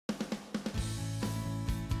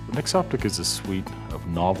NexOptic is a suite of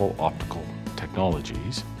novel optical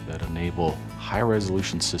technologies that enable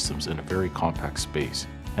high-resolution systems in a very compact space.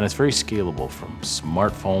 And it's very scalable from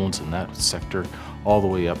smartphones in that sector all the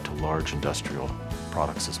way up to large industrial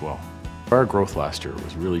products as well. Our growth last year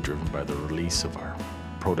was really driven by the release of our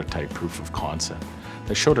prototype proof of concept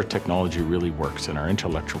that showed our technology really works and our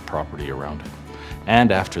intellectual property around it.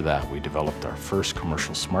 And after that, we developed our first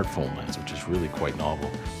commercial smartphone lens, which is really quite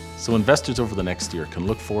novel. So investors over the next year can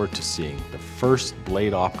look forward to seeing the first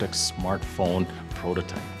Blade Optics smartphone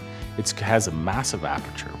prototype. It has a massive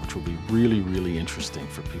aperture, which will be really interesting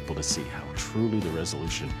for people to see how truly the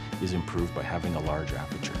resolution is improved by having a large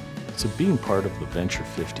aperture. So being part of the Venture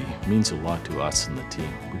 50 means a lot to us and the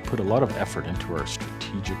team. We put a lot of effort into our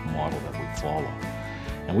strategic model that we follow.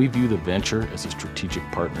 And we view the Venture as a strategic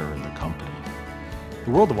partner in the company.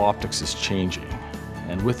 The world of optics is changing,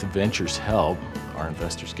 and with the Venture's help, our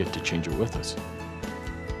investors get to change it with us.